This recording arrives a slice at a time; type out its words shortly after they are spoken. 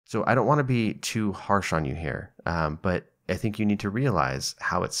So I don't want to be too harsh on you here, but I think you need to realize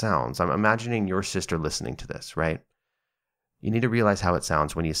how it sounds. I'm imagining your sister listening to this, right? You need to realize how it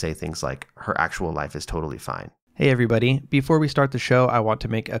sounds when you say things like, her actual life is totally fine. Hey everybody, before we start the show, I want to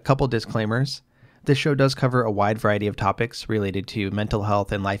make a couple disclaimers. This show does cover a wide variety of topics related to mental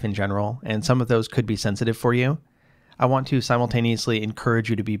health and life in general, and some of those could be sensitive for you. I want to simultaneously encourage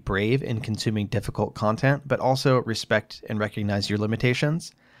you to be brave in consuming difficult content, but also respect and recognize your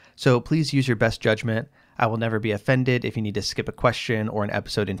limitations. So please use your best judgment. I will never be offended if you need to skip a question or an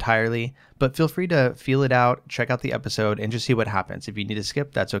episode entirely, but feel free to feel it out, check out the episode, and just see what happens. If you need to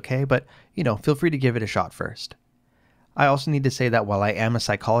skip, that's okay, but feel free to give it a shot first. I also need to say that while I am a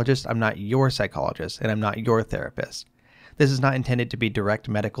psychologist, I'm not your psychologist, and I'm not your therapist. This is not intended to be direct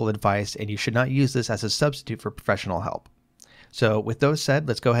medical advice, and you should not use this as a substitute for professional help. So with those said,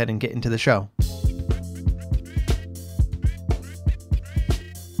 let's go ahead and get into the show.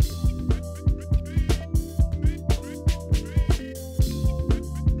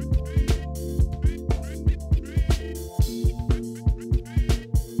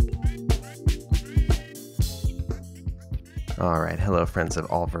 All right. Hello, friends of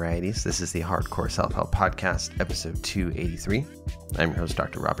all varieties. This is the Hardcore Self-Help Podcast, episode 283. I'm your host,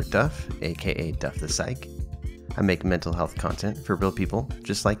 Dr. Robert Duff, aka Duff the Psych. I make mental health content for real people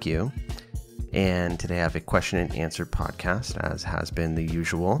just like you. And today I have a question and answer podcast, as has been the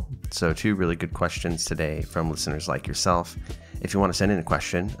usual. So 2 really good questions today from listeners like yourself. If you want to send in a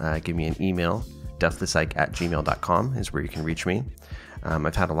question, give me an email. duffthepsych@gmail.com is where you can reach me.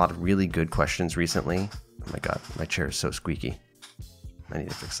 I've had a lot of really good questions recently. Oh my God, my chair is so squeaky. I need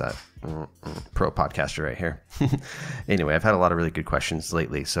to fix that. Pro podcaster right here. Anyway, I've had a lot of really good questions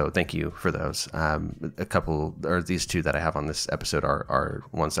lately, so thank you for those. A couple, or these 2 that I have on this episode are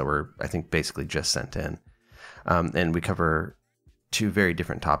ones that were, I think, basically just sent in. And we cover 2 very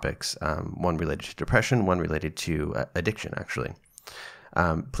different topics, one related to depression, one related to addiction, actually.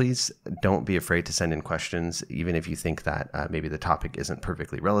 Please don't be afraid to send in questions, even if you think that maybe the topic isn't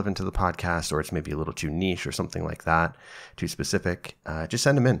perfectly relevant to the podcast, or it's maybe a little too niche or something like that, too specific. Just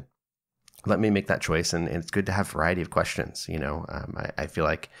send them in. Let me make that choice, and it's good to have variety of questions. I feel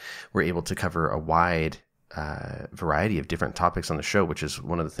like we're able to cover a wide variety of different topics on the show, which is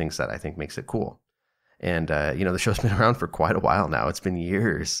one of the things that I think makes it cool. And, the show's been around for quite a while now. It's been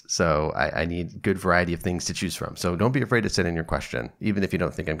years. So I need good variety of things to choose from. So don't be afraid to send in your question, even if you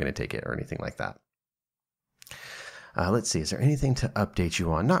don't think I'm going to take it or anything like that. Let's see. Is there anything to update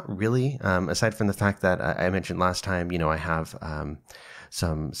you on? Not really. Aside from the fact that I mentioned last time, I have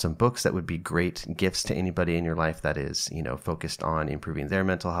some books that would be great gifts to anybody in your life that is, focused on improving their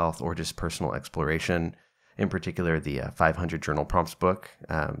mental health or just personal exploration. In particular, the 500 Journal Prompts book,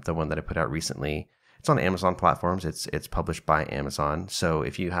 the one that I put out recently. It's on Amazon platforms. It's published by Amazon. So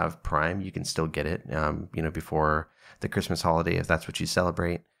if you have Prime, you can still get it, before the Christmas holiday, if that's what you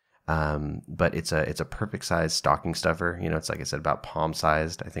celebrate. But it's a perfect size stocking stuffer. It's, like I said, about palm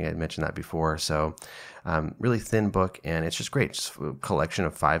sized. I think I mentioned that before. So, really thin book, and it's just great. Just a collection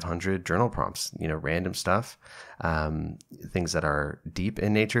of 500 journal prompts, random stuff, things that are deep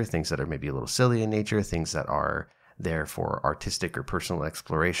in nature, things that are maybe a little silly in nature, things that are there for artistic or personal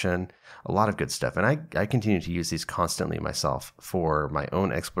exploration, a lot of good stuff. And I continue to use these constantly myself for my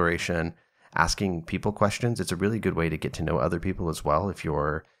own exploration, asking people questions. It's a really good way to get to know other people as well. If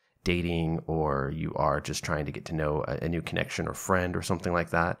you're dating or you are just trying to get to know a new connection or friend or something like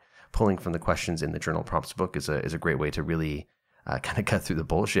that, pulling from the questions in the Journal Prompts book is a great way to really kind of cut through the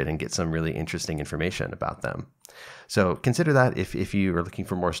bullshit and get some really interesting information about them. So consider that if you are looking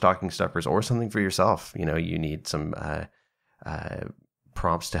for more stocking stuffers or something for yourself. You need some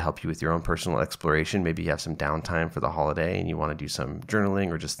prompts to help you with your own personal exploration. Maybe you have some downtime for the holiday and you want to do some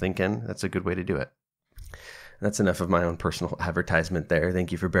journaling or just thinking. That's a good way to do it. That's enough of my own personal advertisement there.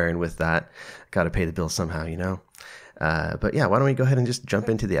 Thank you for bearing with that. Got to pay the bills somehow, But yeah, why don't we go ahead and just jump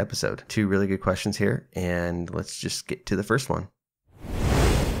into the episode? 2 really good questions here, and let's just get to the first one.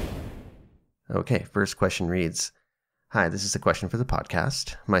 Okay, first question reads, "Hi, this is a question for the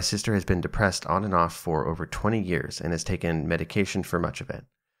podcast. My sister has been depressed on and off for over 20 years and has taken medication for much of it.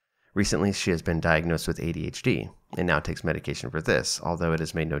 Recently, she has been diagnosed with ADHD and now takes medication for this, although it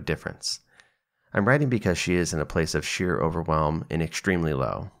has made no difference. I'm writing because she is in a place of sheer overwhelm and extremely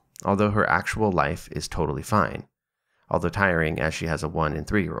low, although her actual life is totally fine. Although tiring as she has a 1 and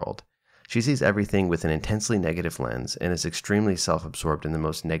 3-year-old, she sees everything with an intensely negative lens and is extremely self-absorbed in the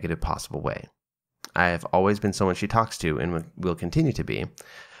most negative possible way. I have always been someone she talks to and will continue to be,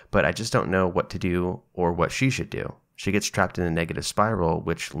 but I just don't know what to do or what she should do. She gets trapped in a negative spiral,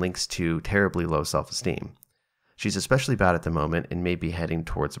 which links to terribly low self-esteem. She's especially bad at the moment and may be heading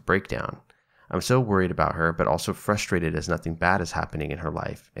towards a breakdown. I'm so worried about her, but also frustrated as nothing bad is happening in her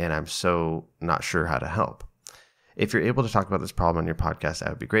life, and I'm so not sure how to help. If you're able to talk about this problem on your podcast, I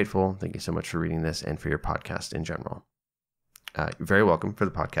would be grateful. Thank you so much for reading this and for your podcast in general. You're very welcome for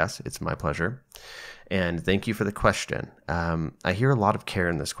the podcast. It's my pleasure. And thank you for the question. I hear a lot of care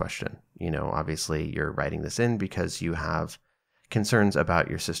in this question. Obviously you're writing this in because you have concerns about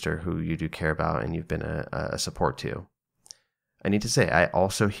your sister who you do care about and you've been a support to. I need to say, I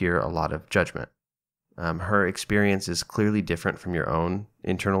also hear a lot of judgment. Her experience is clearly different from your own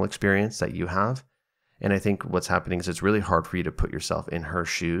internal experience that you have. And I think what's happening is it's really hard for you to put yourself in her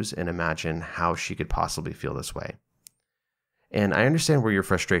shoes and imagine how she could possibly feel this way. And I understand where your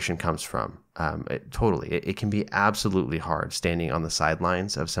frustration comes from. It can be absolutely hard standing on the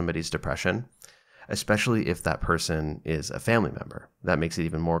sidelines of somebody's depression, especially if that person is a family member. That makes it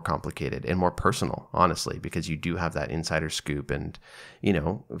even more complicated and more personal, honestly, because you do have that insider scoop. And,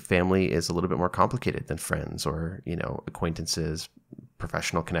 family is a little bit more complicated than friends or, acquaintances,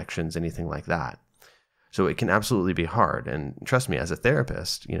 professional connections, anything like that. So it can absolutely be hard. And trust me, as a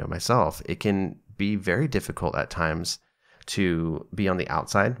therapist, myself, it can be very difficult at times to be on the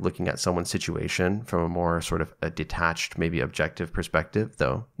outside looking at someone's situation from a more sort of a detached, maybe objective perspective,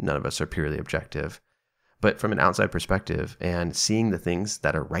 though none of us are purely objective, but from an outside perspective and seeing the things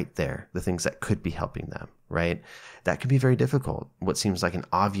that are right there, the things that could be helping them, right? That can be very difficult. What seems like an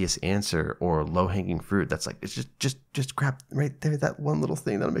obvious answer or low-hanging fruit, that's like, it's just grab right there, that one little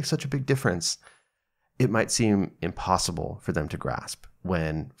thing that'll make such a big difference. It might seem impossible for them to grasp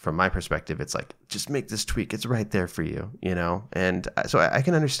when, from my perspective, it's like, just make this tweak. It's right there for you, And so I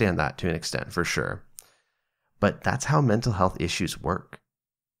can understand that to an extent, for sure. But that's how mental health issues work.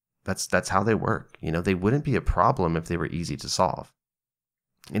 That's how they work. They wouldn't be a problem if they were easy to solve.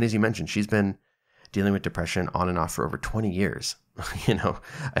 And as you mentioned, she's been dealing with depression on and off for over 20 years.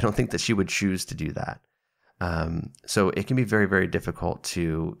 I don't think that she would choose to do that. So it can be very, very difficult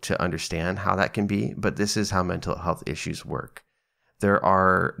to understand how that can be, but this is how mental health issues work. There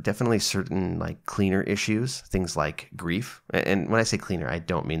are definitely certain cleaner issues, things like grief. And when I say cleaner, I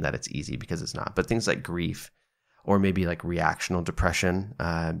don't mean that it's easy, because it's not, but things like grief or maybe reactional depression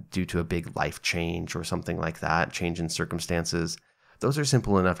due to a big life change or something like that, change in circumstances. Those are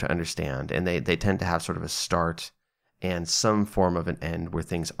simple enough to understand, and they tend to have sort of a start and some form of an end where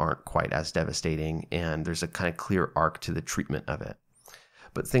things aren't quite as devastating, and there's a kind of clear arc to the treatment of it.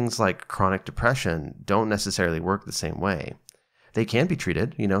 But things like chronic depression don't necessarily work the same way. They can be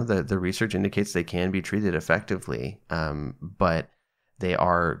treated, the research indicates they can be treated effectively, but they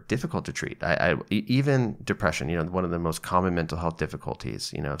are difficult to treat. Even depression, one of the most common mental health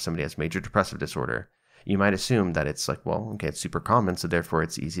difficulties, if somebody has major depressive disorder, you might assume that it's it's super common, so therefore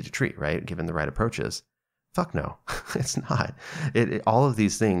it's easy to treat, right? Given the right approaches. Fuck no, it's not. All of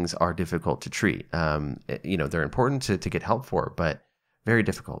these things are difficult to treat. They're important to get help for, but very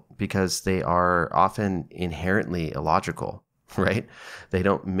difficult because they are often inherently illogical, right? They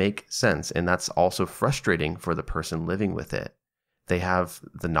don't make sense. And that's also frustrating for the person living with it. They have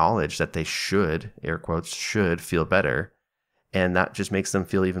the knowledge that they should, air quotes, should feel better. And that just makes them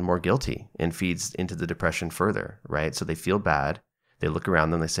feel even more guilty and feeds into the depression further, right? So they feel bad. They look around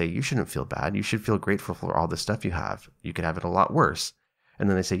them, they say, you shouldn't feel bad. You should feel grateful for all the stuff you have. You could have it a lot worse. And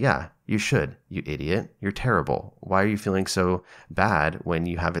then they say, yeah, you should, you idiot. You're terrible. Why are you feeling so bad when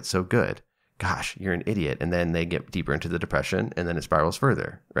you have it so good? Gosh, you're an idiot. And then they get deeper into the depression, and then it spirals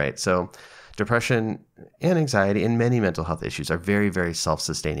further, right? So depression and anxiety and many mental health issues are very, very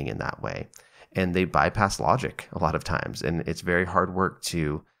self-sustaining in that way. And they bypass logic a lot of times. And it's very hard work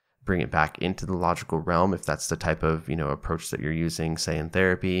to bring it back into the logical realm if that's the type of approach that you're using, say in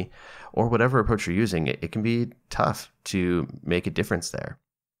therapy or whatever approach you're using. It can be tough to make a difference there.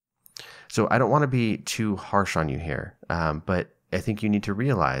 So I don't want to be too harsh on you here, but I think you need to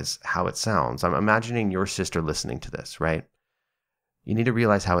realize how it sounds. I'm imagining your sister listening to this, right? You need to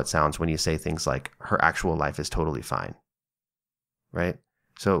realize how it sounds when you say things like her actual life is totally fine, right?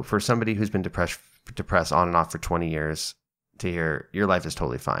 So for somebody who's been depressed on and off for 20 years, to hear your life is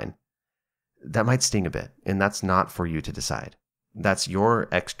totally fine, that might sting a bit. And that's not for you to decide. That's your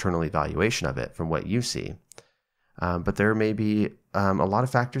external evaluation of it from what you see. But there may be a lot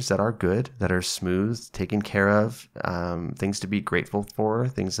of factors that are good, that are smooth, taken care of, things to be grateful for,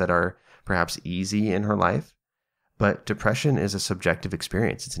 things that are perhaps easy in her life. But depression is a subjective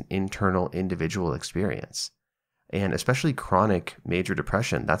experience. It's an internal, individual experience. And especially chronic major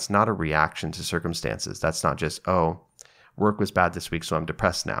depression, that's not a reaction to circumstances. That's not just, oh, work was bad this week, so I'm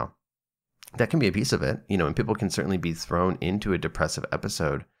depressed now. That can be a piece of it, and people can certainly be thrown into a depressive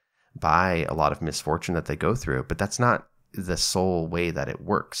episode by a lot of misfortune that they go through, but that's not the sole way that it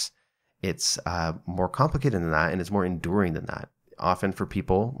works. It's more complicated than that, and it's more enduring than that. Often for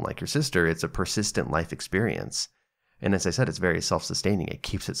people like your sister, it's a persistent life experience. And as I said, it's very self-sustaining. It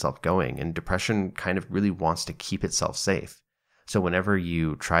keeps itself going, and depression kind of really wants to keep itself safe. So whenever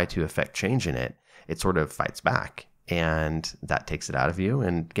you try to affect change in it, it sort of fights back, and that takes it out of you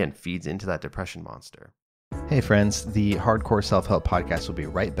and, again, feeds into that depression monster. Hey friends, the Hardcore Self-Help Podcast will be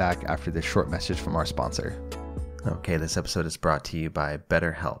right back after this short message from our sponsor. Okay, this episode is brought to you by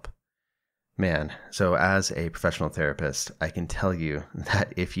BetterHelp. Man, so as a professional therapist, I can tell you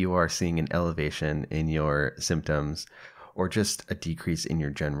that if you are seeing an elevation in your symptoms or just a decrease in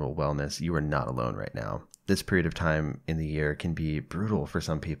your general wellness, you are not alone right now. This period of time in the year can be brutal for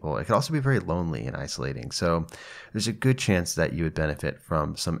some people. It can also be very lonely and isolating. So there's a good chance that you would benefit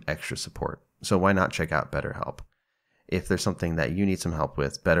from some extra support. So why not check out BetterHelp? If there's something that you need some help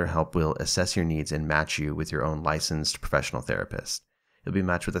with, BetterHelp will assess your needs and match you with your own licensed professional therapist. You'll be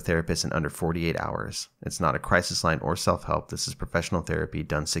matched with a therapist in under 48 hours. It's not a crisis line or self-help. This is professional therapy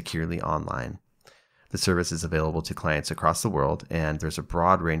done securely online. The service is available to clients across the world, and there's a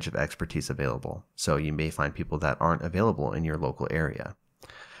broad range of expertise available. So you may find people that aren't available in your local area.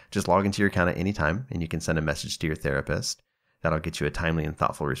 Just log into your account at any time, and you can send a message to your therapist. That'll get you a timely and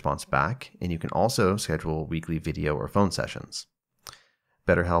thoughtful response back, and you can also schedule weekly video or phone sessions.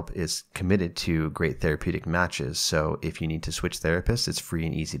 BetterHelp is committed to great therapeutic matches, so if you need to switch therapists, it's free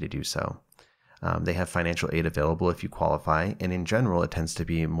and easy to do so. They have financial aid available if you qualify, and in general, it tends to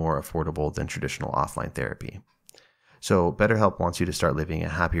be more affordable than traditional offline therapy. So BetterHelp wants you to start living a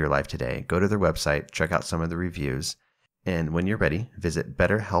happier life today. Go to their website, check out some of the reviews, and when you're ready, visit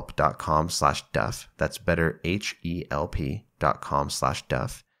betterhelp.com/duff. That's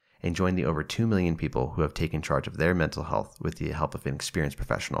betterhelp.com/duff. And join the over 2 million people who have taken charge of their mental health with the help of an experienced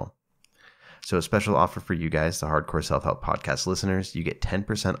professional. So a special offer for you guys, the Hardcore Self-Help Podcast listeners, you get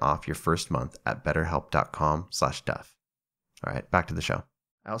 10% off your first month at betterhelp.com/duff. All right, back to the show.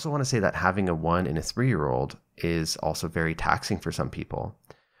 I also want to say that having a 1 and a 3-year-old is also very taxing for some people.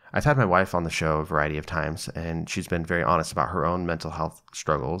 I've had my wife on the show a variety of times, and she's been very honest about her own mental health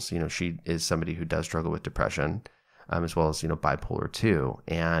struggles. You know, she is somebody who does struggle with depression, as well as, bipolar 2.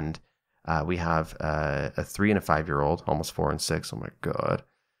 And we have a 3 and a 5-year-old, almost 4 and 6. Oh my God.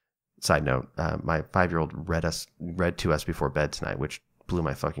 Side note, my 5-year-old read to us before bed tonight, which blew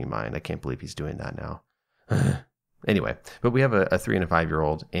my fucking mind. I can't believe he's doing that now. Anyway, but we have a 3 and a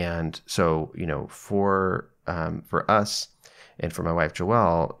 5-year-old. And so, for us and for my wife,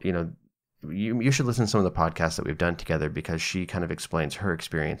 Joelle, you should listen to some of the podcasts that we've done together, because she kind of explains her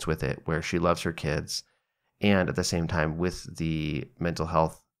experience with it, where she loves her kids. And at the same time, with the mental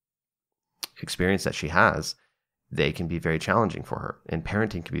health experience that she has, they can be very challenging for her, and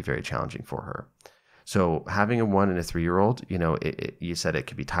parenting can be very challenging for her. So having a 1 and a 3-year-old, you said it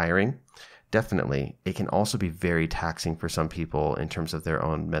could be tiring. Definitely. It can also be very taxing for some people in terms of their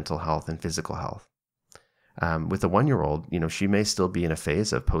own mental health and physical health. With a 1-year-old, she may still be in a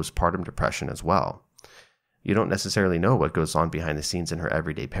phase of postpartum depression as well. You don't necessarily know what goes on behind the scenes in her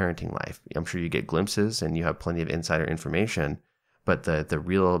everyday parenting life. I'm sure you get glimpses and you have plenty of insider information, but the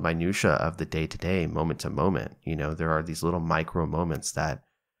real minutia of the day-to-day, moment-to-moment, there are these little micro moments that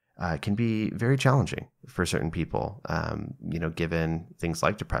can be very challenging for certain people, given things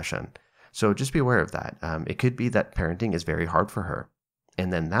like depression. So just be aware of that. It could be that parenting is very hard for her.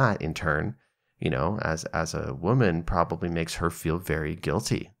 And then that, in turn, as a woman, probably makes her feel very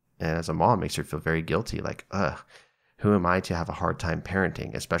guilty. And as a mom, makes her feel very guilty, like, who am I to have a hard time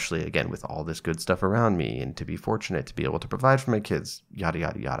parenting, especially, again, with all this good stuff around me, and to be fortunate to be able to provide for my kids, yada,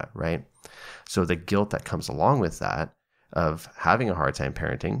 yada, yada, right? So the guilt that comes along with that of having a hard time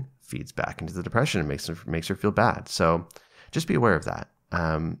parenting feeds back into the depression and makes her feel bad. So just be aware of that.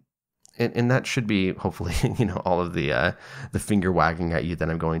 And that should be, hopefully, all of the finger wagging at you that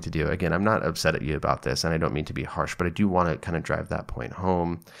I'm going to do. Again, I'm not upset at you about this, and I don't mean to be harsh, but I do want to kind of drive that point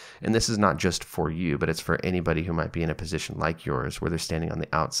home. And this is not just for you, but it's for anybody who might be in a position like yours, where they're standing on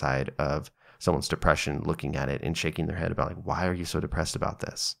the outside of someone's depression, looking at it and shaking their head about, like, why are you so depressed about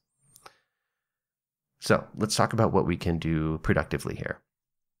this? So let's talk about what we can do productively here.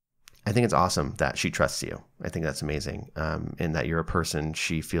 I think it's awesome that she trusts you. I think that's amazing. And that you're a person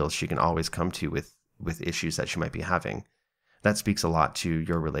she feels she can always come to with issues that she might be having. That speaks a lot to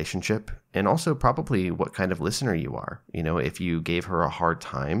your relationship, and also probably what kind of listener you are. If you gave her a hard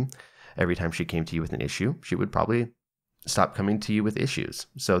time every time she came to you with an issue, she would probably stop coming to you with issues.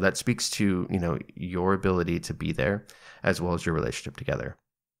 So that speaks to, your ability to be there, as well as your relationship together.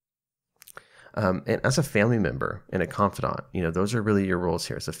 And as a family member and a confidant, those are really your roles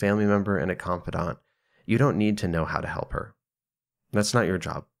here. As a family member and a confidant, you don't need to know how to help her. That's not your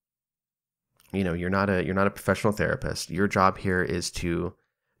job. You're not a professional therapist. Your job here is to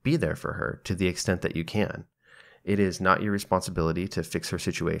be there for her to the extent that you can. It is not your responsibility to fix her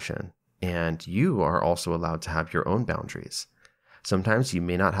situation. And you are also allowed to have your own boundaries. Sometimes you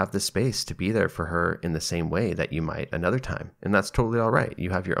may not have the space to be there for her in the same way that you might another time. And that's totally all right.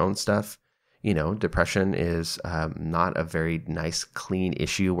 You have your own stuff. Depression is not a very nice, clean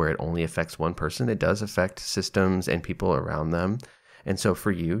issue where it only affects one person. It does affect systems and people around them. And so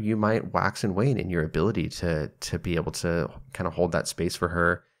for you, you might wax and wane in your ability to be able to kind of hold that space for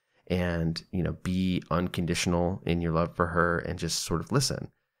her and, be unconditional in your love for her and just sort of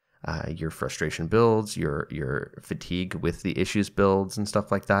listen. Your frustration builds, your fatigue with the issues builds and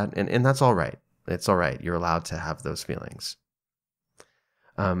stuff like that. And that's all right. It's all right. You're allowed to have those feelings.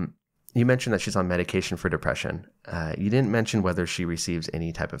 You mentioned that she's on medication for depression. You didn't mention whether she receives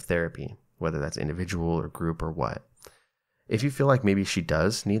any type of therapy, whether that's individual or group or what. If you feel like maybe she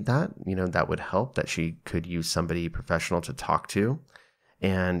does need that, that would help, that she could use somebody professional to talk to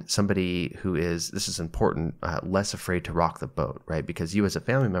and somebody who is, this is important, less afraid to rock the boat, right? Because you as a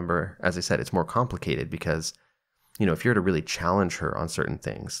family member, as I said, it's more complicated because, if you're to really challenge her on certain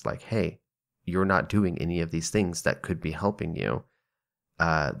things like, hey, you're not doing any of these things that could be helping you,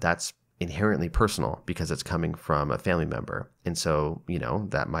 that's inherently personal because it's coming from a family member. And so,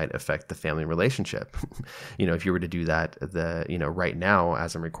 that might affect the family relationship. If you were to do that, right now,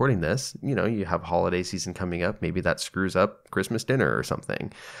 as I'm recording this, you have holiday season coming up, maybe that screws up Christmas dinner or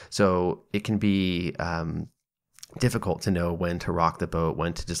something. So it can be difficult to know when to rock the boat,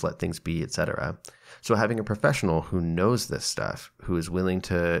 when to just let things be, etc. So having a professional who knows this stuff, who is willing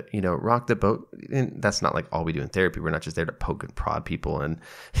to, rock the boat, and that's not like all we do in therapy. We're not just there to poke and prod people and,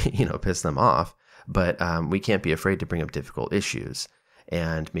 piss them off, but we can't be afraid to bring up difficult issues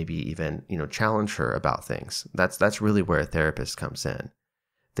and maybe even, challenge her about things. That's really where a therapist comes in.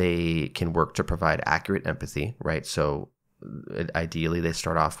 They can work to provide accurate empathy, right? So ideally they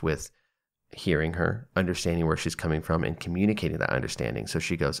start off with hearing her, understanding where she's coming from and communicating that understanding. So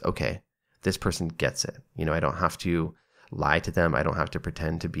she goes, okay, this person gets it. I don't have to lie to them. I don't have to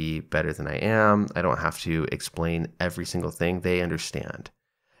pretend to be better than I am. I don't have to explain every single thing. They understand.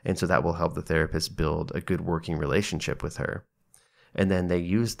 And so that will help the therapist build a good working relationship with her. And then they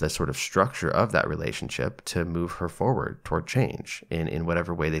use the sort of structure of that relationship to move her forward toward change in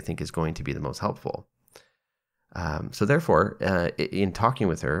whatever way they think is going to be the most helpful. So therefore, in talking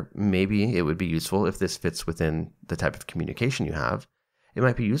with her, maybe it would be useful if this fits within the type of communication you have. It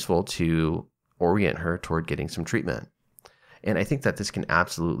might be useful to orient her toward getting some treatment. And I think that this can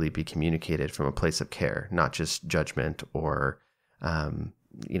absolutely be communicated from a place of care, not just judgment or,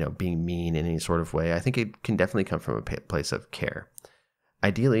 being mean in any sort of way. I think it can definitely come from a place of care.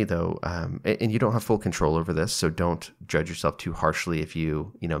 Ideally, though, and you don't have full control over this, so don't judge yourself too harshly if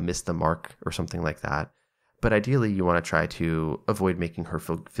you, miss the mark or something like that. But ideally, you want to try to avoid making her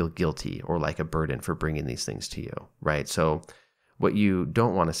feel guilty or like a burden for bringing these things to you, right? So what you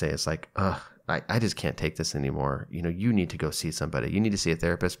don't want to say is like, I just can't take this anymore. You need to go see somebody. You need to see a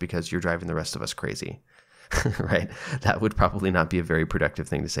therapist because you're driving the rest of us crazy, right? That would probably not be a very productive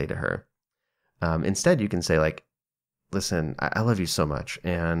thing to say to her. Instead, you can say like, listen, I love you so much.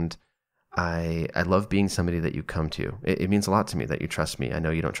 And I love being somebody that you come to. It means a lot to me that you trust me. I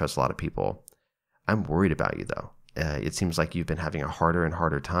know you don't trust a lot of people. I'm worried about you though. It seems like you've been having a harder and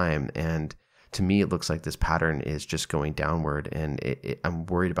harder time. And to me, it looks like this pattern is just going downward. And I'm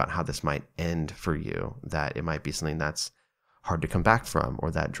worried about how this might end for you, that it might be something that's hard to come back from,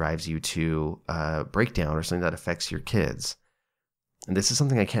 or that drives you to breakdown, or something that affects your kids. And this is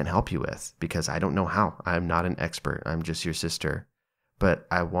something I can't help you with because I don't know how. I'm not an expert. I'm just your sister. But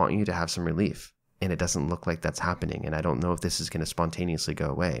I want you to have some relief. And it doesn't look like that's happening. And I don't know if this is going to spontaneously go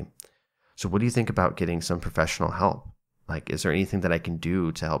away. So what do you think about getting some professional help? Like, is there anything that I can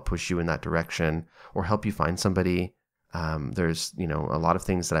do to help push you in that direction or help you find somebody? There's, a lot of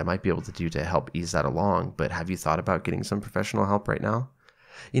things that I might be able to do to help ease that along, but have you thought about getting some professional help right now?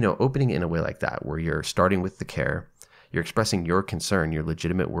 Opening it in a way like that, where you're starting with the care, you're expressing your concern, your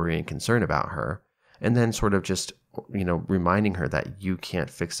legitimate worry and concern about her, and then sort of just, reminding her that you can't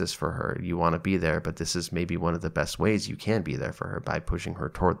fix this for her. You want to be there, but this is maybe one of the best ways you can be there for her by pushing her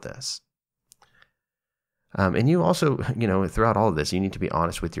toward this. And you also, throughout all of this, you need to be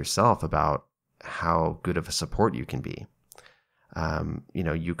honest with yourself about how good of a support you can be.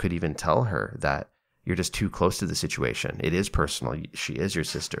 You could even tell her that you're just too close to the situation. It is personal. She is your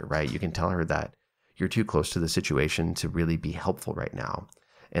sister, right? You can tell her that you're too close to the situation to really be helpful right now.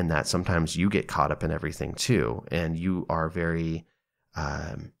 and that sometimes you get caught up in everything too. And you are very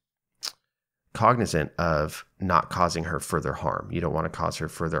cognizant of not causing her further harm. You don't want to cause her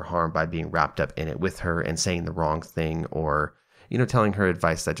further harm by being wrapped up in it with her and saying the wrong thing, or, telling her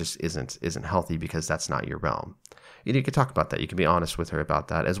advice that just isn't healthy, because that's not your realm. You can talk about that. You can be honest with her about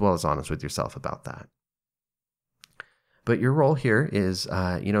that, as well as honest with yourself about that. But your role here is,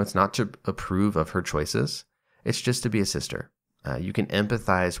 it's not to approve of her choices. It's just to be a sister. You can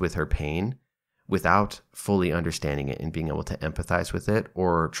empathize with her pain without fully understanding it and being able to empathize with it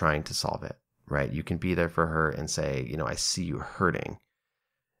or trying to solve it, right? You can be there for her and say, I see you hurting.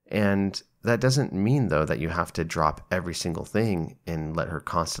 And that doesn't mean, though, that you have to drop every single thing and let her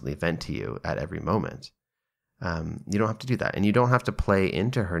constantly vent to you at every moment. You don't have to do that. And you don't have to play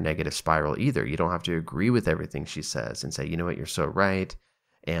into her negative spiral either. You don't have to agree with everything she says and say, you know what, you're so right.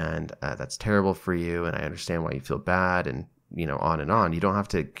 And that's terrible for you. And I understand why you feel bad, and, on and on. You don't have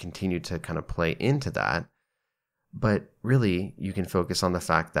to continue to kind of play into that. But really, you can focus on the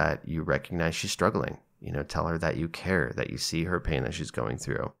fact that you recognize she's struggling. Tell her that you care, that you see her pain that she's going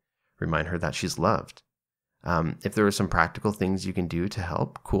through. Remind her that she's loved. If there are some practical things you can do to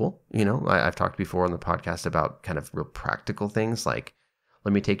help, cool. I've talked before on the podcast about kind of real practical things like,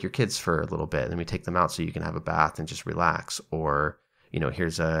 let me take your kids for a little bit. Let me take them out so you can have a bath and just relax. Or,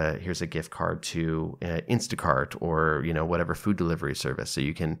 here's a gift card to Instacart or, whatever food delivery service, so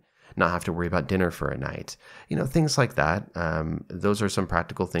you can not have to worry about dinner for a night. Things like that. Those are some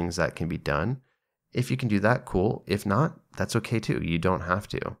practical things that can be done. If you can do that, cool. If not, that's okay too. You don't have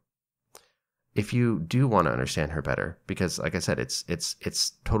to. If you do want to understand her better, because like I said,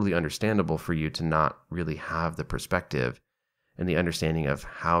 it's totally understandable for you to not really have the perspective and the understanding of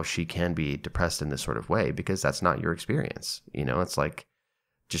how she can be depressed in this sort of way, because that's not your experience. It's like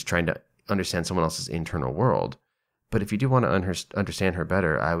just trying to understand someone else's internal world. But if you do want to understand her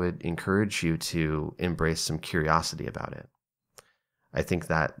better, I would encourage you to embrace some curiosity about it. I think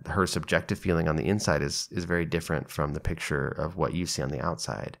that her subjective feeling on the inside is very different from the picture of what you see on the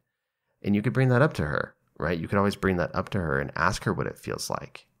outside. And you could bring that up to her, right? You could always bring that up to her and ask her what it feels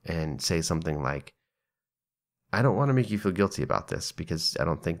like, and say something like, I don't want to make you feel guilty about this, because I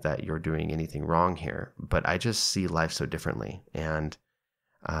don't think that you're doing anything wrong here, but I just see life so differently. And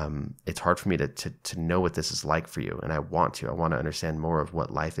it's hard for me to know what this is like for you. And I want to understand more of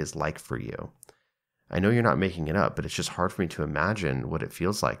what life is like for you. I know you're not making it up, but it's just hard for me to imagine what it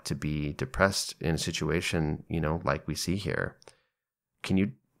feels like to be depressed in a situation, like we see here. Can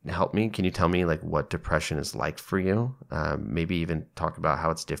you help me? Can you tell me like what depression is like for you? Maybe even talk about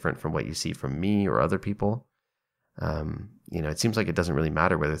how it's different from what you see from me or other people. It seems like it doesn't really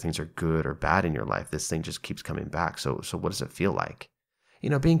matter whether things are good or bad in your life. This thing just keeps coming back. So what does it feel like?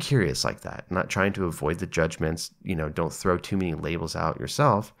 Being curious like that, not trying to avoid the judgments, don't throw too many labels out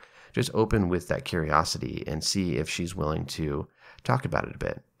yourself. Just open with that curiosity and see if she's willing to talk about it a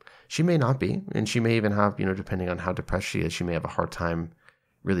bit. She may not be, and she may even have, depending on how depressed she is, she may have a hard time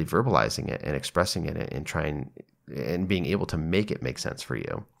really verbalizing it and expressing it and trying and being able to make it make sense for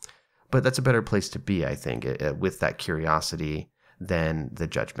you. But that's a better place to be, I think, with that curiosity than the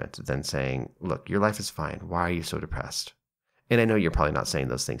judgment, than saying, look, your life is fine. Why are you so depressed? And I know you're probably not saying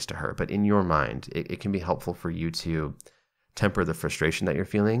those things to her, but in your mind, it can be helpful for you to temper the frustration that you're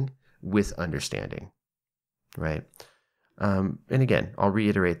feeling with understanding, right? And again, I'll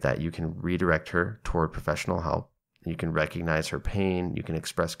reiterate that you can redirect her toward professional help. You can recognize her pain, you can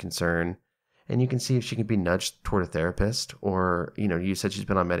express concern, and you can see if she can be nudged toward a therapist. Or, you said she's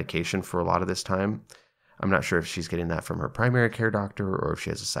been on medication for a lot of this time. I'm not sure if she's getting that from her primary care doctor or if she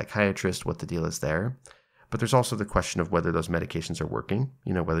has a psychiatrist, what the deal is there. But there's also the question of whether those medications are working,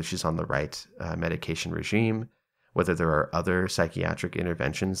 whether she's on the right medication regime, whether there are other psychiatric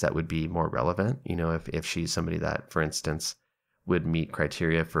interventions that would be more relevant. If she's somebody that, for instance, would meet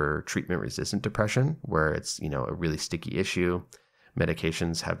criteria for treatment-resistant depression, where it's, a really sticky issue.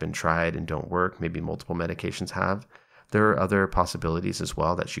 Medications have been tried and don't work. Maybe multiple medications have. There are other possibilities as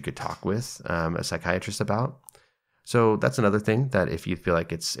well that she could talk with a psychiatrist about. So that's another thing that if you feel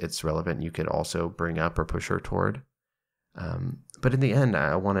like it's relevant, you could also bring up or push her toward. But in the end,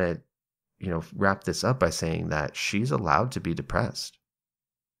 I want to, wrap this up by saying that she's allowed to be depressed.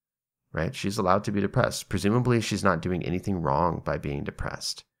 Right? She's allowed to be depressed. Presumably, she's not doing anything wrong by being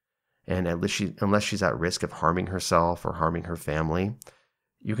depressed. And unless she's at risk of harming herself or harming her family,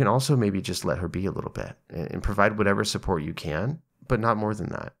 you can also maybe just let her be a little bit and provide whatever support you can, but not more than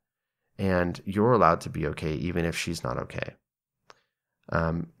that. And you're allowed to be okay, even if she's not okay.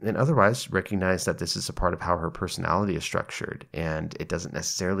 And otherwise, recognize that this is a part of how her personality is structured, and it doesn't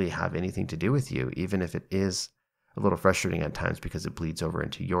necessarily have anything to do with you, even if it is a little frustrating at times because it bleeds over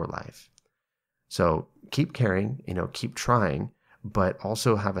into your life. So keep caring, keep trying, but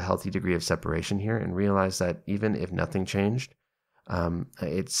also have a healthy degree of separation here and realize that even if nothing changed,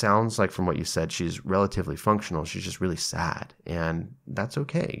 it sounds like from what you said, she's relatively functional. She's just really sad, and that's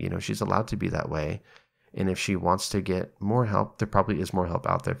okay. She's allowed to be that way. And if she wants to get more help, there probably is more help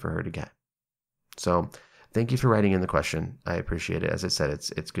out there for her to get. So thank you for writing in the question. I appreciate it. As I said,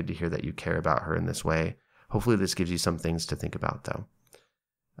 it's good to hear that you care about her in this way. Hopefully this gives you some things to think about, though.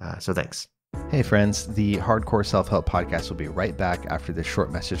 So thanks. Hey friends, the Hardcore Self-Help Podcast will be right back after this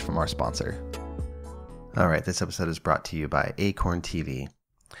short message from our sponsor. All right, this episode is brought to you by Acorn TV.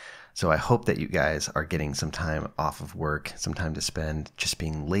 So I hope that you guys are getting some time off of work, some time to spend just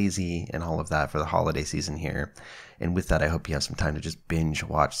being lazy and all of that for the holiday season here. And with that, I hope you have some time to just binge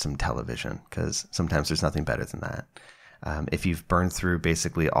watch some television, because sometimes there's nothing better than that. If you've burned through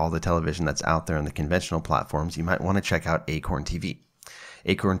basically all the television that's out there on the conventional platforms, you might want to check out Acorn TV.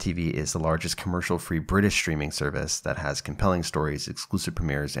 Acorn TV is the largest commercial-free British streaming service that has compelling stories, exclusive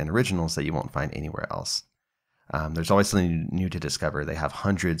premieres, and originals that you won't find anywhere else. There's always something new to discover. They have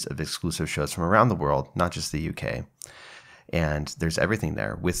hundreds of exclusive shows from around the world, not just the UK. And there's everything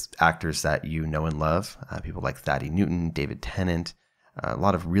there with actors that you know and love, people like Thaddeus Newton, David Tennant, a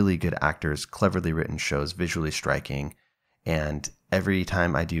lot of really good actors, cleverly written shows, visually striking. And every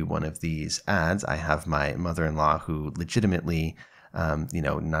time I do one of these ads, I have my mother-in-law who legitimately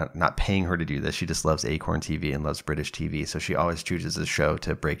not paying her to do this. She just loves Acorn TV and loves British TV. So she always chooses a show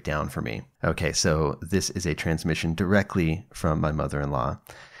to break down for me. Okay, so this is a transmission directly from my mother-in-law.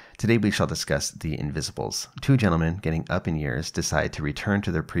 Today we shall discuss The Invisibles. Two gentlemen getting up in years decide to return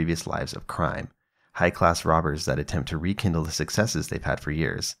to their previous lives of crime. High-class robbers that attempt to rekindle the successes they've had for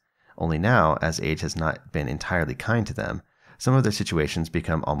years. Only now, as age has not been entirely kind to them, some of their situations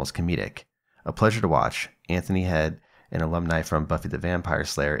become almost comedic. A pleasure to watch. Anthony Head, an alumni from Buffy the Vampire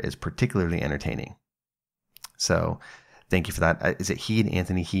Slayer, is particularly entertaining. So thank you for that. Is it Heed,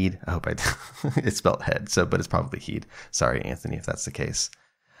 Anthony Heed? I hope it's spelled Head, but it's probably Heed. Sorry, Anthony, if that's the case.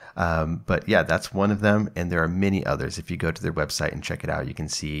 But yeah, that's one of them. And there are many others. If you go to their website and check it out, you can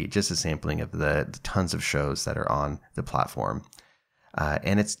see just a sampling of the tons of shows that are on the platform.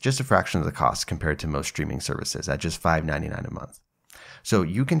 And it's just a fraction of the cost compared to most streaming services at just $5.99 a month. So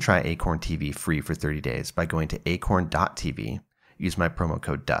you can try Acorn TV free for 30 days by going to acorn.tv, use my promo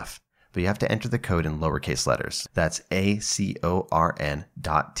code DUFF, but you have to enter the code in lowercase letters. That's acorn.tv,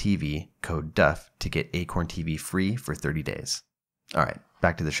 code DUFF, to get Acorn TV free for 30 days. All right,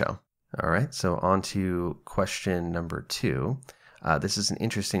 back to the show. All right, so on to question number 2. This is an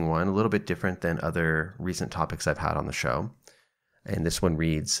interesting one, a little bit different than other recent topics I've had on the show. And this one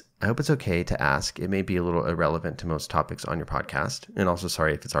reads, I hope it's okay to ask. It may be a little irrelevant to most topics on your podcast, and also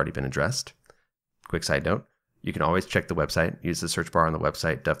sorry if it's already been addressed. Quick side note, you can always check the website. Use the search bar on the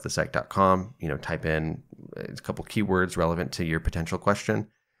website, duffthepsych.com. Type in a couple keywords relevant to your potential question.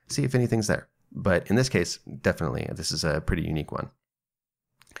 See if anything's there. But in this case, definitely, this is a pretty unique one.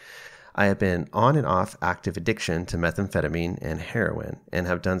 I have been on and off active addiction to methamphetamine and heroin, and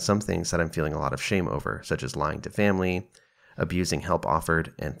have done some things that I'm feeling a lot of shame over, such as lying to family, abusing help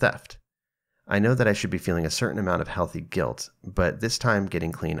offered, and theft. I know that I should be feeling a certain amount of healthy guilt, but this time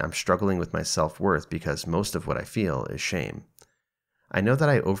getting clean, I'm struggling with my self-worth because most of what I feel is shame. I know that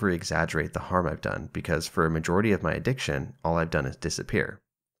I over-exaggerate the harm I've done because for a majority of my addiction, all I've done is disappear.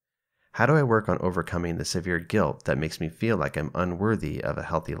 How do I work on overcoming the severe guilt that makes me feel like I'm unworthy of a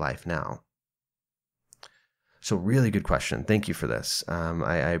healthy life now? So really good question. Thank you for this.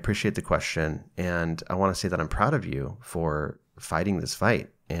 I appreciate the question, and I want to say that I'm proud of you for fighting this fight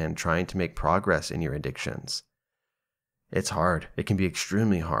and trying to make progress in your addictions. It's hard. It can be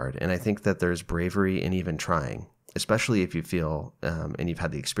extremely hard, and I think that there's bravery in even trying, especially if you feel and you've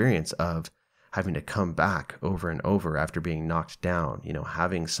had the experience of having to come back over and over after being knocked down,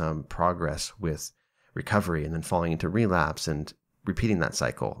 having some progress with recovery and then falling into relapse and repeating that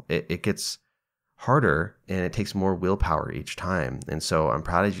cycle. It gets harder and it takes more willpower each time. And so I'm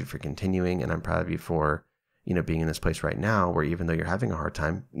proud of you for continuing, and I'm proud of you for, being in this place right now where even though you're having a hard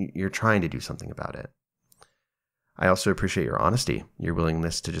time, you're trying to do something about it. I also appreciate your honesty, your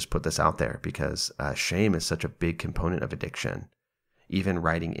willingness to just put this out there, because shame is such a big component of addiction. Even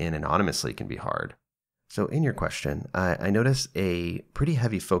writing in anonymously can be hard. So in your question, I notice a pretty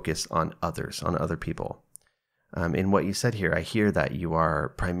heavy focus on others, on other people. In what you said here, I hear that you are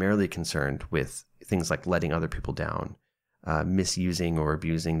primarily concerned with things like letting other people down, misusing or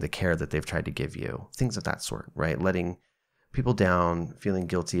abusing the care that they've tried to give you, things of that sort, right? Letting people down, feeling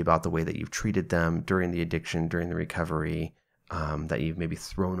guilty about the way that you've treated them during the addiction, during the recovery, that you've maybe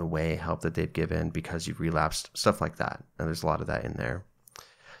thrown away help that they've given because you've relapsed, stuff like that. And there's a lot of that in there.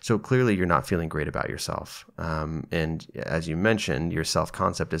 So clearly you're not feeling great about yourself. And as you mentioned, your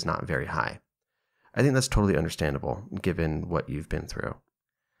self-concept is not very high. I think that's totally understandable given what you've been through.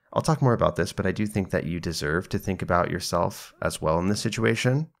 I'll talk more about this, but I do think that you deserve to think about yourself as well in this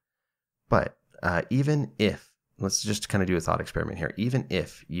situation. But even if, let's just kind of do a thought experiment here, even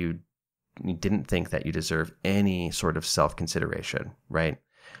if you didn't think that you deserve any sort of self-consideration, right?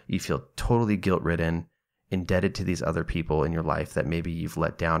 You feel totally guilt-ridden, indebted to these other people in your life that maybe you've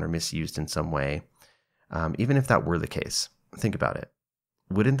let down or misused in some way. Even if that were the case, think about it.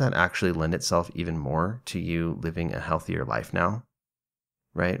 Wouldn't that actually lend itself even more to you living a healthier life now,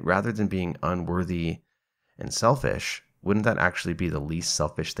 right? Rather than being unworthy and selfish, wouldn't that actually be the least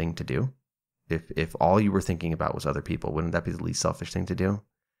selfish thing to do? If all you were thinking about was other people, wouldn't that be the least selfish thing to do?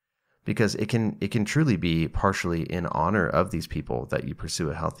 Because it can truly be partially in honor of these people that you pursue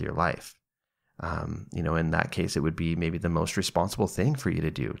a healthier life. In that case, it would be maybe the most responsible thing for you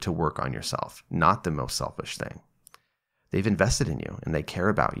to do to work on yourself, not the most selfish thing. They've invested in you and they care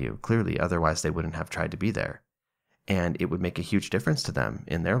about you, clearly, otherwise they wouldn't have tried to be there. And it would make a huge difference to them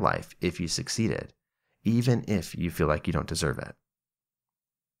in their life if you succeeded, even if you feel like you don't deserve it.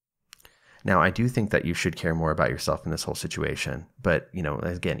 Now, I do think that you should care more about yourself in this whole situation. But,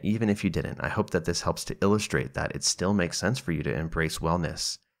 again, even if you didn't, I hope that this helps to illustrate that it still makes sense for you to embrace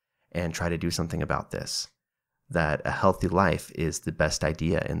wellness and try to do something about this, that a healthy life is the best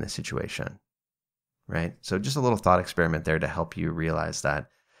idea in this situation, right? So just a little thought experiment there to help you realize that,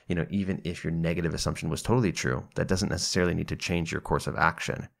 even if your negative assumption was totally true, that doesn't necessarily need to change your course of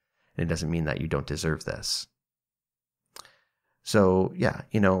action. And it doesn't mean that you don't deserve this. So yeah,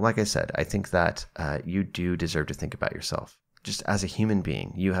 like I said, I think that you do deserve to think about yourself. Just as a human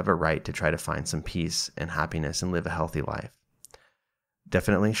being, you have a right to try to find some peace and happiness and live a healthy life.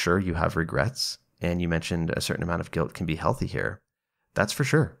 Definitely, sure, you have regrets, and you mentioned a certain amount of guilt can be healthy here. That's for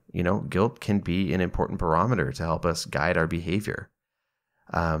sure. Guilt can be an important barometer to help us guide our behavior.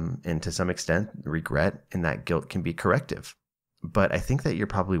 And to some extent, regret and that guilt can be corrective. But I think that you're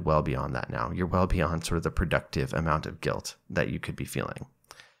probably well beyond that now. You're well beyond sort of the productive amount of guilt that you could be feeling.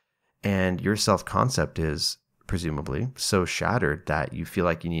 And your self-concept is presumably so shattered that you feel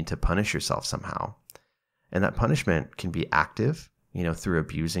like you need to punish yourself somehow. And that punishment can be active, through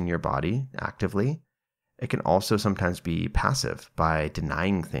abusing your body actively. It can also sometimes be passive by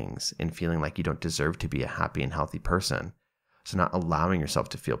denying things and feeling like you don't deserve to be a happy and healthy person. So not allowing yourself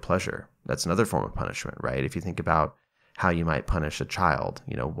to feel pleasure. That's another form of punishment, right? If you think about how you might punish a child,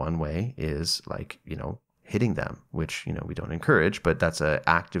 one way is like, hitting them, which, we don't encourage, but that's an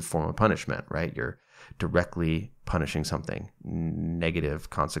active form of punishment, right? You're directly punishing something, negative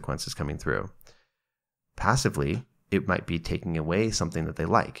consequences coming through. Passively, it might be taking away something that they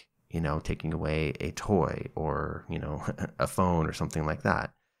like, taking away a toy or, a phone or something like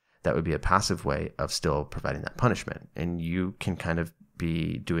that. That would be a passive way of still providing that punishment. And you can kind of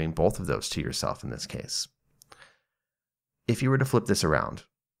be doing both of those to yourself in this case. If you were to flip this around,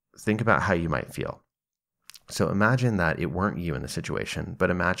 think about how you might feel. So imagine that it weren't you in the situation, but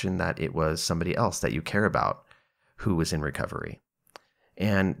imagine that it was somebody else that you care about who was in recovery.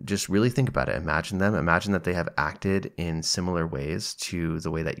 And just really think about it. Imagine that they have acted in similar ways to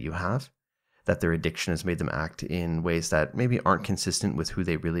the way that you have, that their addiction has made them act in ways that maybe aren't consistent with who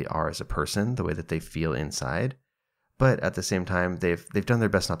they really are as a person, the way that they feel inside. But at the same time, they've done their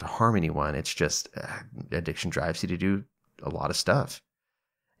best not to harm anyone. It's just addiction drives you to do a lot of stuff.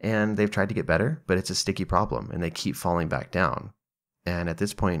 And they've tried to get better, but it's a sticky problem and they keep falling back down. And at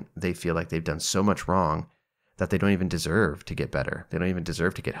this point, they feel like they've done so much wrong that they don't even deserve to get better. They don't even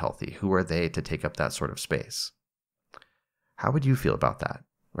deserve to get healthy. Who are they to take up that sort of space? How would you feel about that,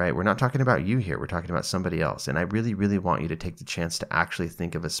 right? We're not talking about you here. We're talking about somebody else. And I really, really want you to take the chance to actually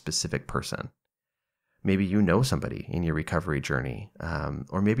think of a specific person. Maybe you know somebody in your recovery journey,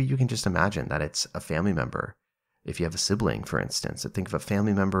 or maybe you can just imagine that it's a family member. If you have a sibling, for instance, think of a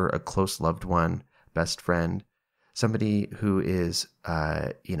family member, a close loved one, best friend, somebody who is,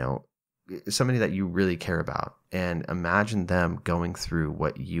 somebody that you really care about, and imagine them going through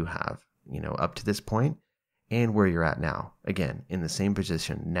what you have, up to this point and where you're at now. Again, in the same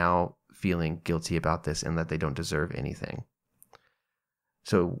position, now feeling guilty about this and that they don't deserve anything.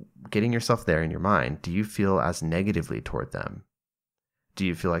 So getting yourself there in your mind, do you feel as negatively toward them? Do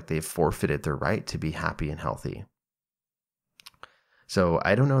you feel like they've forfeited their right to be happy and healthy? So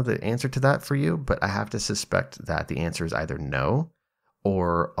I don't know the answer to that for you, but I have to suspect that the answer is either no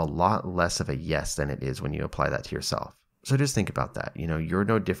or a lot less of a yes than it is when you apply that to yourself. So just think about that. You're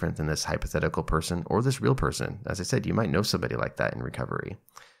no different than this hypothetical person or this real person. As I said, you might know somebody like that in recovery.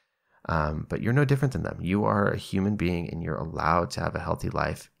 But you're no different than them. You are a human being and you're allowed to have a healthy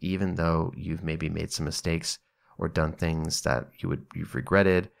life, even though you've maybe made some mistakes or done things that you've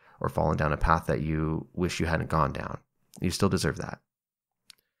regretted or fallen down a path that you wish you hadn't gone down. You still deserve that.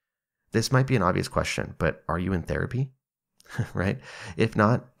 This might be an obvious question, but are you in therapy? Right? If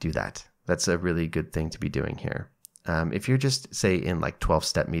not, do that. That's a really good thing to be doing here. If you're just, say, in like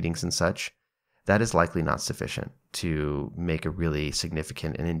 12-step meetings and such, that is likely not sufficient to make a really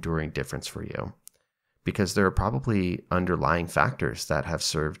significant and enduring difference for you, because there are probably underlying factors that have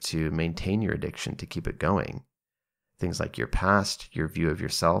served to maintain your addiction, to keep it going. Things like your past, your view of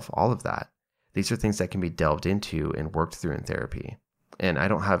yourself, all of that. These are things that can be delved into and worked through in therapy. And I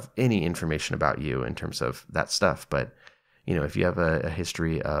don't have any information about you in terms of that stuff, but if you have a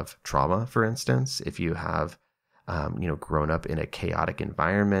history of trauma, for instance, if you have grown up in a chaotic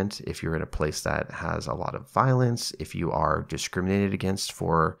environment, if you're in a place that has a lot of violence, if you are discriminated against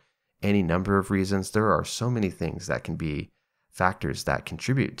for any number of reasons, there are so many things that can be factors that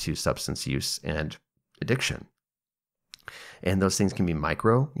contribute to substance use and addiction. And those things can be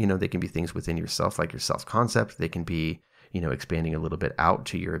micro, they can be things within yourself, like your self-concept. They can be, expanding a little bit out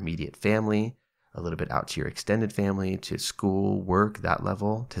to your immediate family, a little bit out to your extended family, to school, work, that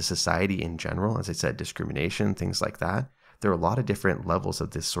level, to society in general. As I said, discrimination, things like that. There are a lot of different levels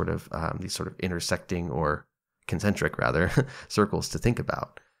of this sort of these sort of intersecting, or concentric rather, circles to think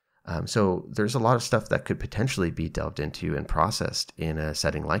about. So there's a lot of stuff that could potentially be delved into and processed in a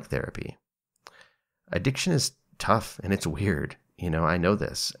setting like therapy. Addiction is tough and it's weird. I know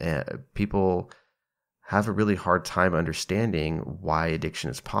this. People have a really hard time understanding why addiction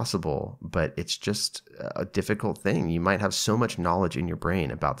is possible, but it's just a difficult thing. You might have so much knowledge in your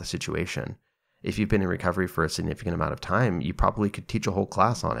brain about the situation. If you've been in recovery for a significant amount of time, you probably could teach a whole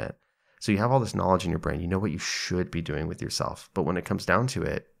class on it. So you have all this knowledge in your brain. You know what you should be doing with yourself. But when it comes down to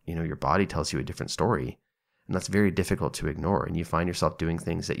it, your body tells you a different story. And that's very difficult to ignore. And you find yourself doing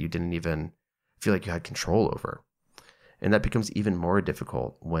things that you didn't even feel like you had control over. And that becomes even more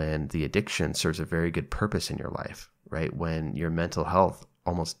difficult when the addiction serves a very good purpose in your life, right? When your mental health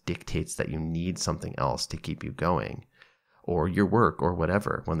almost dictates that you need something else to keep you going, or your work or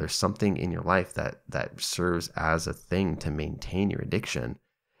whatever. When there's something in your life that serves as a thing to maintain your addiction,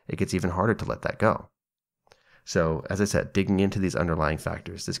 it gets even harder to let that go. So as I said, digging into these underlying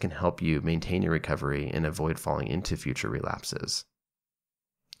factors, this can help you maintain your recovery and avoid falling into future relapses.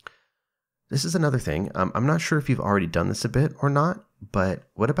 This is another thing. I'm not sure if you've already done this a bit or not, but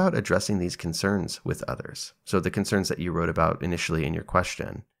what about addressing these concerns with others? So the concerns that you wrote about initially in your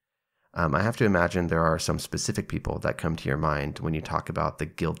question. I have to imagine there are some specific people that come to your mind when you talk about the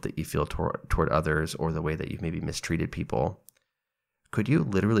guilt that you feel toward others, or the way that you've maybe mistreated people. Could you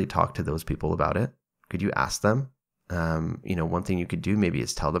literally talk to those people about it? Could you ask them? One thing you could do maybe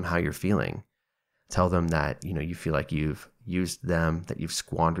is tell them how you're feeling. Tell them that, you feel like you've used them, that you've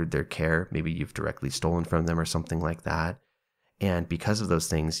squandered their care. Maybe you've directly stolen from them or something like that. And because of those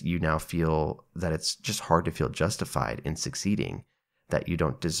things, you now feel that it's just hard to feel justified in succeeding, that you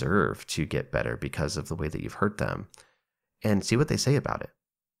don't deserve to get better because of the way that you've hurt them. And see what they say about it,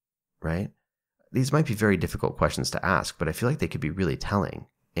 right? These might be very difficult questions to ask, but I feel like they could be really telling.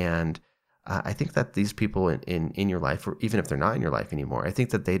 And I think that these people in your life, or even if they're not in your life anymore, I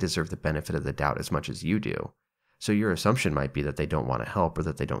think that they deserve the benefit of the doubt as much as you do. So your assumption might be that they don't want to help, or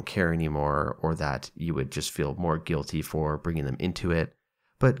that they don't care anymore, or that you would just feel more guilty for bringing them into it.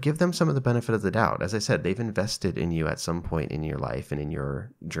 But give them some of the benefit of the doubt. As I said, they've invested in you at some point in your life and in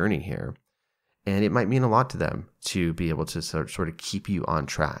your journey here. And it might mean a lot to them to be able to sort of keep you on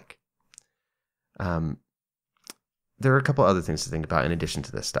track. There are a couple other things to think about in addition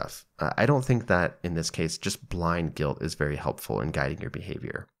to this stuff. I don't think that in this case, just blind guilt is very helpful in guiding your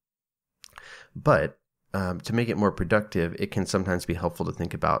behavior. But to make it more productive, it can sometimes be helpful to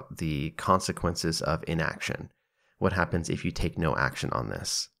think about the consequences of inaction. What happens if you take no action on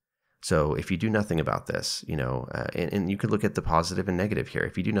this? So if you do nothing about this, and you could look at the positive and negative here.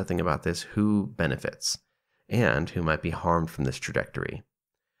 If you do nothing about this, who benefits and who might be harmed from this trajectory?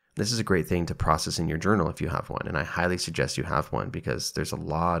 This is a great thing to process in your journal if you have one, and I highly suggest you have one, because there's a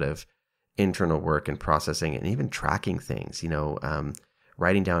lot of internal work and processing and even tracking things,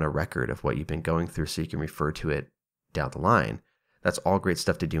 writing down a record of what you've been going through so you can refer to it down the line. That's all great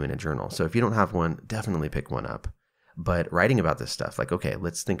stuff to do in a journal. So if you don't have one, definitely pick one up. But writing about this stuff, like, okay,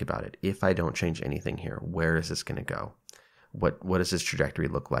 let's think about it. If I don't change anything here, where is this going to go? What does this trajectory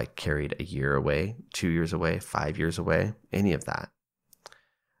look like carried a year away, 2 years away, 5 years away, any of that?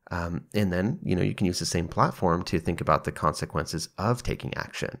 And then, you can use the same platform to think about the consequences of taking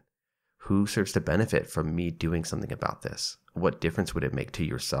action. Who serves to benefit from me doing something about this? What difference would it make to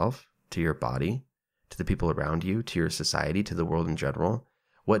yourself, to your body, to the people around you, to your society, to the world in general?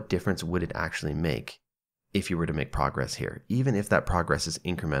 What difference would it actually make if you were to make progress here, even if that progress is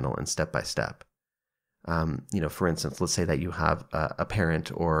incremental and step by step? For instance, let's say that you have a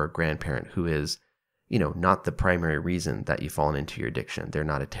parent or grandparent who is, not the primary reason that you've fallen into your addiction. They're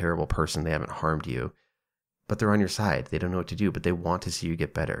not a terrible person. They haven't harmed you, but they're on your side. They don't know what to do, but they want to see you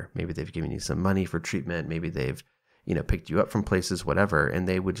get better. Maybe they've given you some money for treatment. Maybe they've, picked you up from places, whatever, and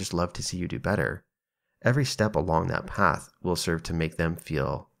they would just love to see you do better. Every step along that path will serve to make them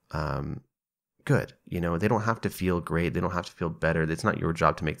feel good. They don't have to feel great. They don't have to feel better. It's not your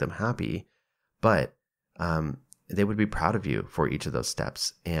job to make them happy, but they would be proud of you for each of those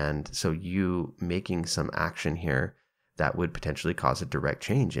steps. And so you making some action here that would potentially cause a direct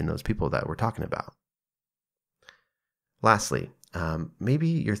change in those people that we're talking about. Lastly, maybe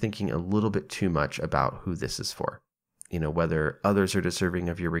you're thinking a little bit too much about who this is for. Whether others are deserving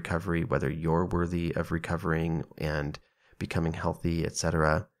of your recovery, whether you're worthy of recovering and becoming healthy,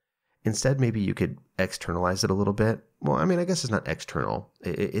 etc. Instead, maybe you could externalize it a little bit. Well, I guess it's not external.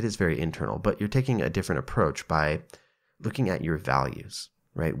 It is very internal, but you're taking a different approach by looking at your values,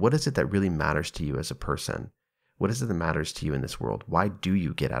 right? What is it that really matters to you as a person? What is it that matters to you in this world? Why do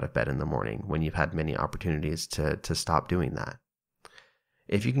you get out of bed in the morning when you've had many opportunities to stop doing that?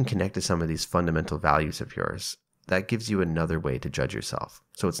 If you can connect to some of these fundamental values of yours, that gives you another way to judge yourself.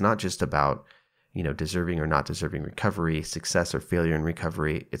 So it's not just about, deserving or not deserving recovery, success or failure in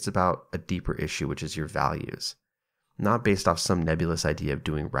recovery. It's about a deeper issue, which is your values. Not based off some nebulous idea of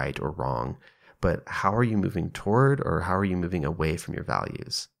doing right or wrong, but how are you moving toward or how are you moving away from your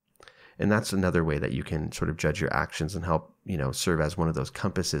values? And that's another way that you can sort of judge your actions and help, serve as one of those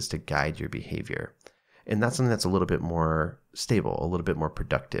compasses to guide your behavior. And that's something that's a little bit more stable, a little bit more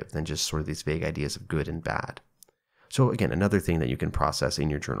productive than just sort of these vague ideas of good and bad. So again, another thing that you can process in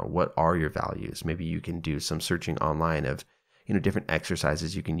your journal, what are your values? Maybe you can do some searching online of, different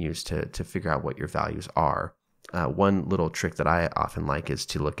exercises you can use to figure out what your values are. One little trick that I often like is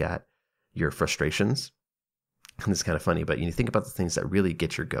to look at your frustrations. And it's kind of funny, but you think about the things that really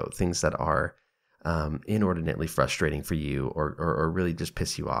get your goat, things that are inordinately frustrating for you or really just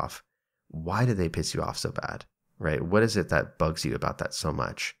piss you off. Why do they piss you off so bad, right? What is it that bugs you about that so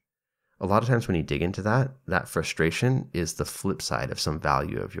much? A lot of times when you dig into that frustration is the flip side of some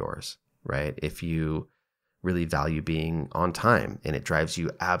value of yours, right? If you really value being on time and it drives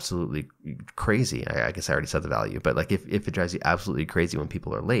you absolutely crazy, I guess I already said the value, but like if it drives you absolutely crazy when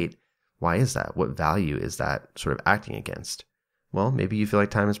people are late, why is that? What value is that sort of acting against? Well, maybe you feel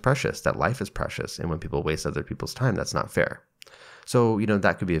like time is precious, that life is precious, and when people waste other people's time, that's not fair. So,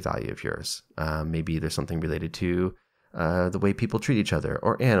 that could be a value of yours. Maybe there's something related to the way people treat each other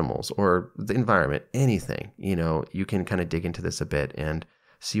or animals or the environment, anything. You can kind of dig into this a bit and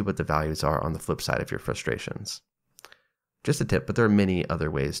see what the values are on the flip side of your frustrations. Just a tip, but there are many other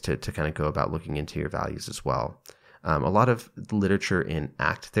ways to kind of go about looking into your values as well. A lot of literature in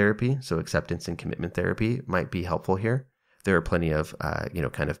ACT therapy, so acceptance and commitment therapy, might be helpful here. There are plenty of,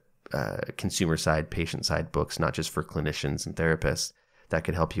 consumer side, patient side books, not just for clinicians and therapists, that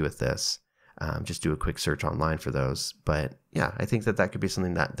could help you with this. Just do a quick search online for those. But yeah, I think that could be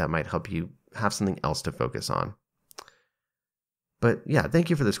something that might help you have something else to focus on. But yeah,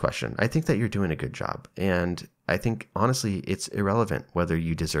 thank you for this question. I think that you're doing a good job. And I think, honestly, it's irrelevant whether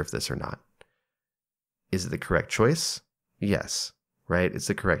you deserve this or not. Is it the correct choice? Yes, right? It's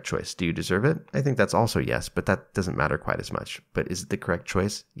the correct choice. Do you deserve it? I think that's also yes, but that doesn't matter quite as much. But is it the correct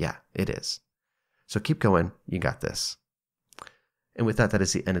choice? Yeah, it is. So keep going. You got this. And with that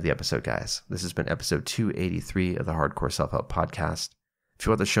is the end of the episode, guys. This has been episode 283 of the Hardcore Self-Help Podcast. If you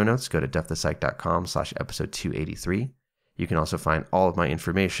want the show notes, go to duffthepsych.com/episode 283. You can also find all of my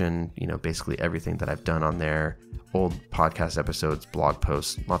information, basically everything that I've done on there, old podcast episodes, blog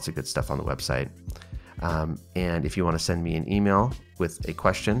posts, lots of good stuff on the website. And if you want to send me an email with a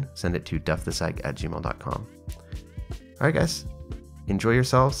question, send it to duffthepsych@gmail.com. All right, guys, enjoy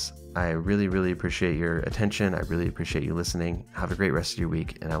yourselves. I really, really appreciate your attention. I really appreciate you listening. Have a great rest of your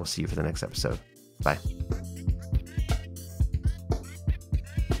week, and I will see you for the next episode. Bye.